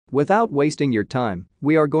Without wasting your time,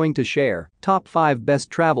 we are going to share top 5 best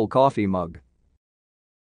travel coffee mug.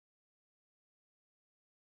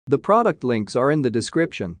 The product links are in the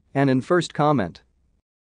description and in first comment.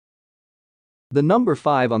 The number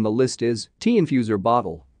 5 on the list is Tea Infuser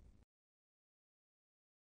Bottle.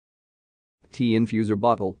 Tea Infuser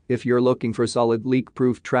Bottle. If you're looking for solid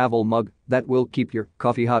leak-proof travel mug that will keep your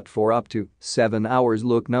coffee hot for up to 7 hours,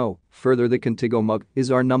 look no further. The Contigo mug is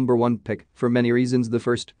our number 1 pick for many reasons, the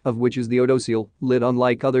first of which is the Odoseal lid.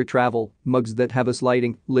 Unlike other travel mugs that have a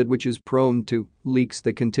sliding lid which is prone to leaks,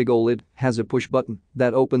 the Contigo lid has a push button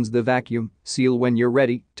that opens the vacuum seal when you're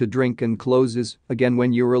ready to drink and closes again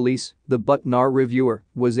when you release the button. Our reviewer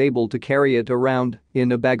was able to carry it around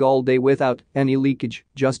in a bag all day without any leakage.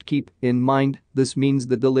 Just keep in mind, this means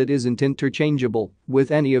that the lid isn't interchangeable with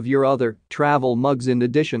any of your other travel mugs. In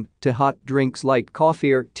addition to hot drinks like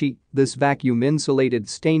coffee or tea, this vacuum-insulated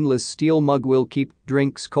stainless steel mug will keep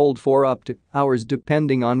drinks cold for up to hours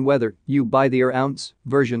depending on whether you buy the ounce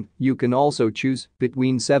version. You can also choose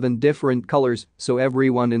between 7 different colors so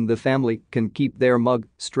everyone in the family can keep their mug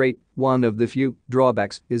straight. One of the few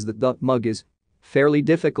drawbacks is that the mug is fairly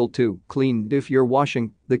difficult to clean if you're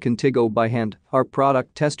washing the Contigo by hand. Our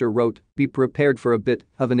product tester wrote, "Be prepared for a bit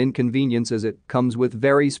of an inconvenience as it comes with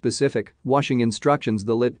very specific washing instructions.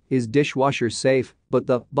 The lid is dishwasher safe, but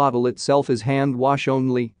the bottle itself is hand wash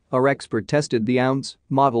only." Our expert tested the ounce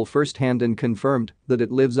model firsthand and confirmed that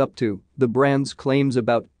it lives up to the brand's claims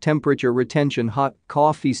about temperature retention. Hot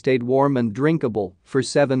coffee stayed warm and drinkable for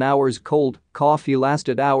 7 hours. Cold coffee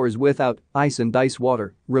lasted hours without ice, and ice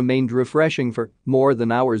water remained refreshing for more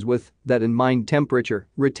than hours. With that in mind, temperature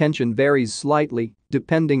retention varies slightly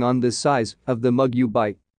depending on the size of the mug you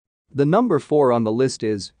buy. The number 4 on the list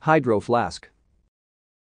is Hydro Flask.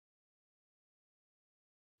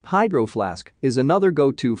 Hydro Flask is another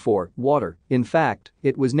go-to for water. In fact,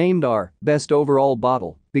 it was named our best overall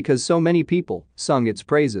bottle because so many people sung its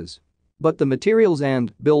praises. But the materials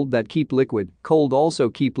and build that keep liquid cold also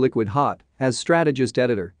keep liquid hot, as strategist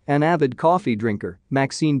editor and avid coffee drinker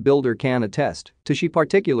Maxine Builder can attest to. She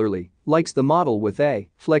particularly likes the model with a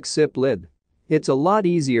flex sip lid. It's a lot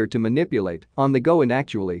easier to manipulate on the go and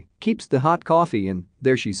actually keeps the hot coffee in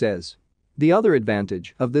there, she says. The other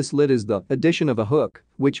advantage of this lid is the addition of a hook,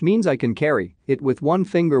 which means I can carry it with one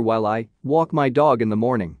finger while I walk my dog in the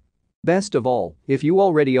morning. Best of all, if you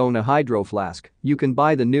already own a Hydro Flask, you can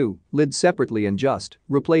buy the new lid separately and just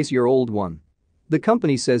replace your old one. The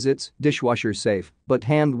company says it's dishwasher safe, but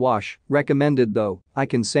hand wash recommended though. I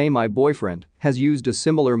can say my boyfriend has used a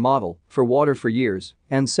similar model for water for years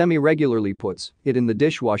and semi-regularly puts it in the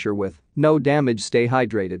dishwasher with no damage. Stay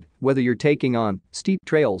hydrated whether you're taking on steep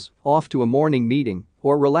trails, off to a morning meeting,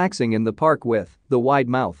 or relaxing in the park with the wide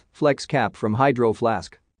mouth flex cap from Hydro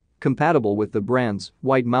Flask. Compatible with the brand's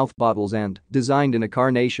wide mouth bottles and designed in a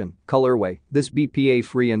carnation colorway, this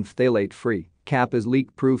BPA-free and phthalate-free cap is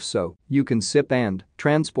leak-proof so you can sip and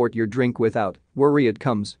transport your drink without worry. It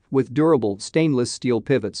comes with durable stainless steel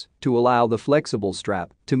pivots to allow the flexible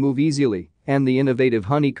strap to move easily, and the innovative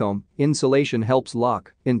honeycomb insulation helps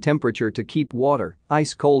lock in temperature to keep water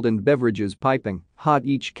ice cold and beverages piping hot.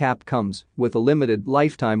 Each cap comes with a limited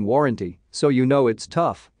lifetime warranty, so you know it's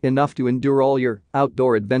tough enough to endure all your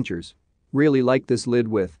outdoor adventures. Really like this lid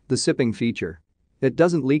with the sipping feature. It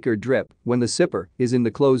doesn't leak or drip when the sipper is in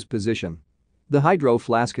the closed position. The Hydro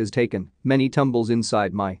Flask has taken many tumbles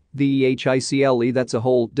inside my vehicle. That's a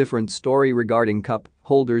whole different story regarding cup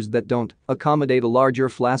holders that don't accommodate a larger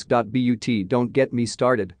flask. But don't get me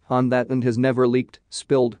started on that, and has never leaked,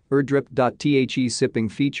 spilled, or dripped. The sipping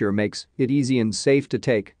feature makes it easy and safe to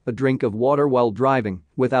take a drink of water while driving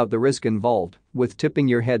without the risk involved with tipping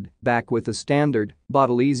your head back with a standard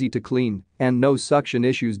bottle. Easy to clean and no suction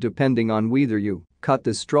issues depending on whether you cut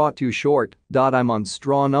the straw too short. I'm on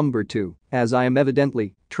straw number 2 as I am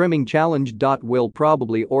evidently trimming challenged. Will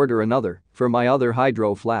probably order another for my other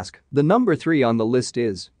Hydro Flask. The number 3 on the list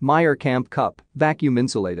is Meyer Camp Cup Vacuum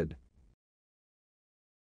Insulated.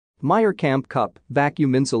 Meyer Camp Cup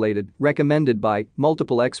Vacuum Insulated, recommended by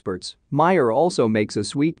multiple experts. Meyer also makes a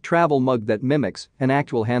sweet travel mug that mimics an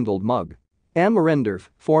actual handled mug. Emma Rendorf,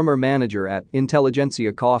 former manager at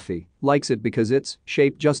Intelligentsia Coffee, likes it because it's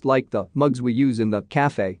shaped just like the mugs we use in the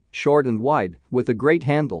cafe, short and wide, with a great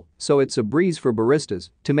handle, so it's a breeze for baristas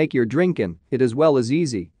to make your drink in it as well as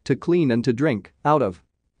easy to clean and to drink out of.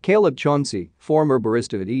 Caleb Chauncey, former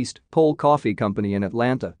barista at East Pole Coffee Company in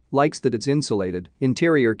Atlanta, likes that its insulated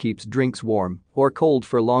interior keeps drinks warm or cold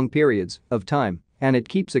for long periods of time, and it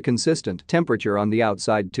keeps a consistent temperature on the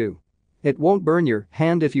outside too. It won't burn your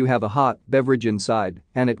hand if you have a hot beverage inside,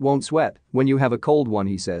 and it won't sweat when you have a cold one,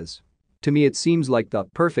 he says. To me it seems like the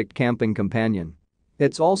perfect camping companion.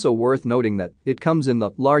 It's also worth noting that it comes in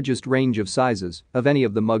the largest range of sizes of any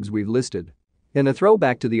of the mugs we've listed. In a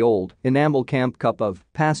throwback to the old, enamel camp cup of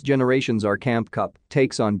past generations, our camp cup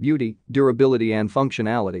takes on beauty, durability and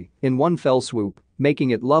functionality in one fell swoop,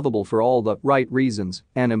 making it lovable for all the right reasons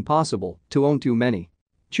and impossible to own too many.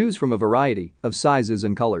 Choose from a variety of sizes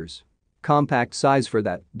and colors. Compact size for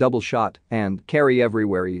that double shot and carry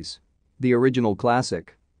everywhere ease. The original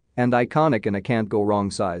classic and iconic and a can't go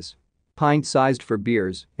wrong size. Pint-sized for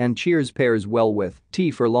beers and cheers, pairs well with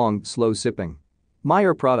tea for long, slow sipping.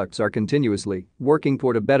 Meyer products are continuously working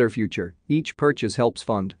toward a better future. Each purchase helps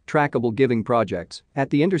fund trackable giving projects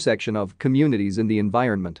at the intersection of communities and the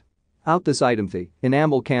environment. Out this item: the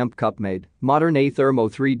enamel camp cup made modern A Thermo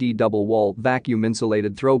 3D double wall vacuum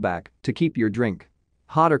insulated throwback to keep your drink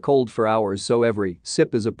hot or cold for hours, so every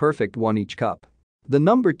sip is a perfect one each cup. The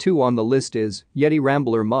number 2 on the list is Yeti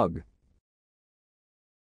Rambler mug.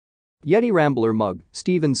 Yeti Rambler mug.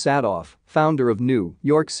 Steven Sadoff, founder of New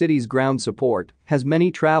York City's Ground Support, has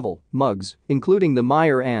many travel mugs, including the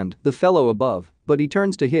Meyer and the fellow above, but he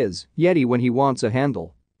turns to his Yeti when he wants a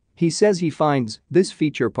handle. He says he finds this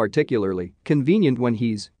feature particularly convenient when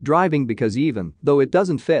he's driving because even though it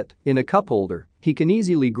doesn't fit in a cup holder, he can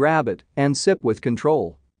easily grab it and sip with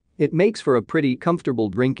control. It makes for a pretty comfortable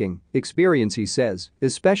drinking experience, he says,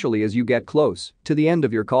 especially as you get close to the end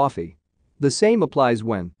of your coffee. The same applies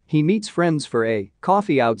when he meets friends for a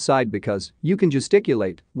coffee outside because you can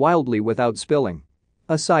gesticulate wildly without spilling.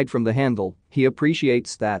 Aside from the handle, he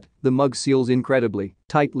appreciates that the mug seals incredibly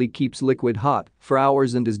tightly, keeps liquid hot for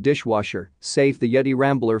hours and is dishwasher safe. The Yeti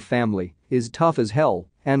Rambler family is tough as hell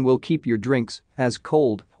and will keep your drinks as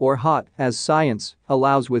cold or hot as science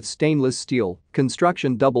allows with stainless steel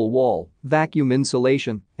construction, double wall, vacuum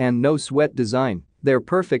insulation, and no sweat design. They're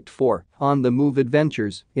perfect for on-the-move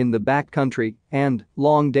adventures in the backcountry and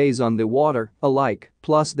long days on the water alike,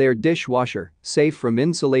 plus they're dishwasher safe from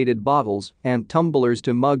insulated bottles and tumblers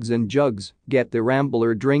to mugs and jugs. Get the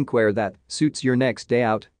Rambler drinkware that suits your next day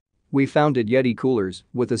out. We founded Yeti Coolers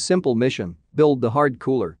with a simple mission: build the hard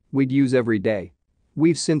cooler we'd use every day.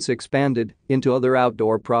 We've since expanded into other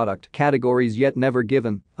outdoor product categories, yet never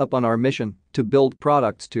given up on our mission to build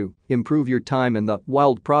products to improve your time in the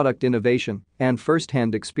wild. Product innovation and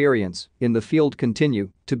first-hand experience in the field continue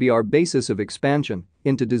to be our basis of expansion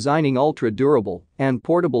into designing ultra-durable and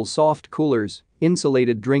portable soft coolers,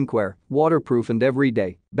 insulated drinkware, waterproof and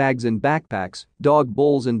everyday bags and backpacks, dog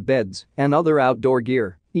bowls and beds, and other outdoor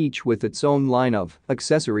gear, each with its own line of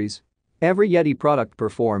accessories. Every Yeti product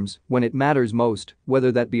performs when it matters most,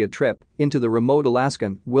 whether that be a trip into the remote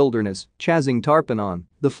Alaskan wilderness, chasing tarpon on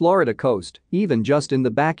the Florida coast, even just in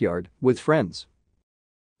the backyard with friends.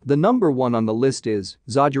 The number 1 on the list is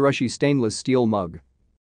Zojirushi stainless steel mug.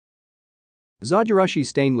 Zojirushi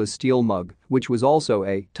stainless steel mug, which was also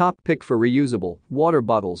a top pick for reusable water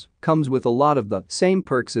bottles, comes with a lot of the same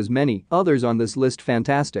perks as many others on this list: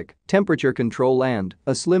 fantastic temperature control and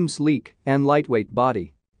a slim, sleek, and lightweight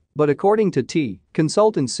body. But according to tea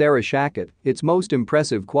consultant Sarah Shackett, its most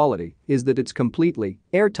impressive quality is that it's completely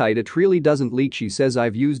airtight. It really doesn't leak. She says,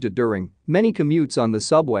 I've used it during many commutes on the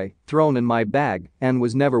subway, thrown in my bag, and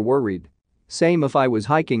was never worried. Same if I was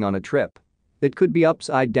hiking on a trip. It could be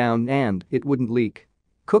upside down and it wouldn't leak.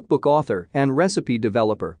 Cookbook author and recipe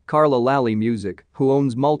developer Carla Lally Music, who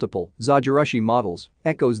owns multiple Zojirushi models,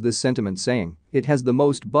 echoes this sentiment, saying, it has the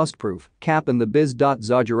most bust-proof cap in the biz.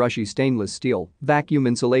 Zojirushi stainless steel vacuum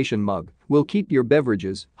insulation mug will keep your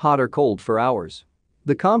beverages hot or cold for hours.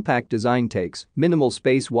 The compact design takes minimal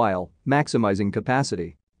space while maximizing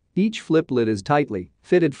capacity. Each flip lid is tightly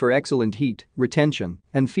fitted for excellent heat retention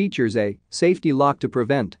and features a safety lock to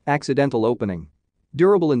prevent accidental opening.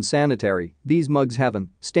 Durable and sanitary, these mugs have an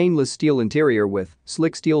stainless steel interior with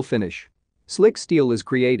slick steel finish. Slick steel is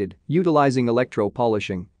created utilizing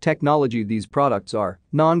electro-polishing technology. These products are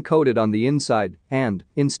non-coated on the inside and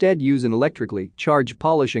instead use an electrically charged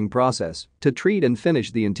polishing process to treat and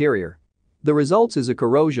finish the interior. The result is a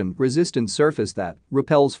corrosion-resistant surface that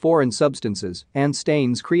repels foreign substances and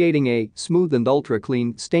stains, creating a smooth and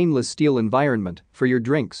ultra-clean stainless steel environment for your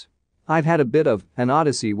drinks. I've had a bit of an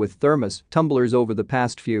odyssey with thermos tumblers over the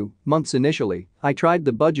past few months. Initially, I tried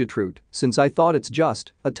the budget route since I thought it's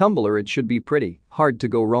just a tumbler, it should be pretty hard to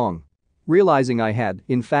go wrong. Realizing I had,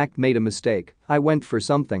 in fact, made a mistake, I went for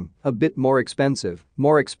something a bit more expensive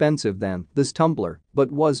than this tumbler,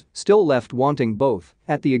 but was still left wanting both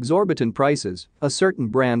at the exorbitant prices a certain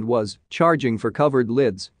brand was charging for covered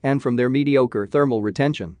lids and from their mediocre thermal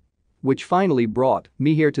retention. Which finally brought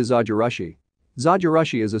me here to Zojirushi.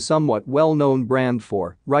 Zajirushi is a somewhat well-known brand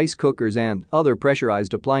for rice cookers and other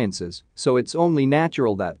pressurized appliances, so it's only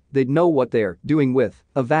natural that they'd know what they're doing with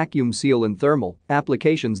a vacuum seal and thermal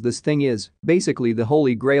applications. This thing is basically the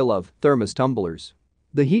holy grail of thermos tumblers.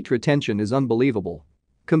 The heat retention is unbelievable.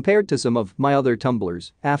 Compared to some of my other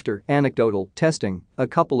tumblers, after anecdotal testing a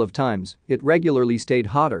couple of times, it regularly stayed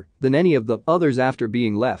hotter than any of the others after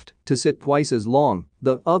being left to sit twice as long.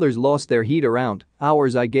 The others lost their heat around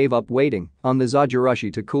hours. I gave up waiting on the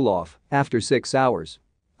Zajirushi to cool off after 6 hours.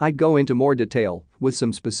 I'd go into more detail with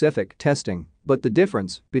some specific testing, but the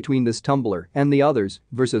difference between this tumbler and the others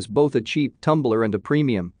versus both a cheap tumbler and a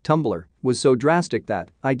premium tumbler was so drastic that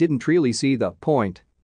I didn't really see the point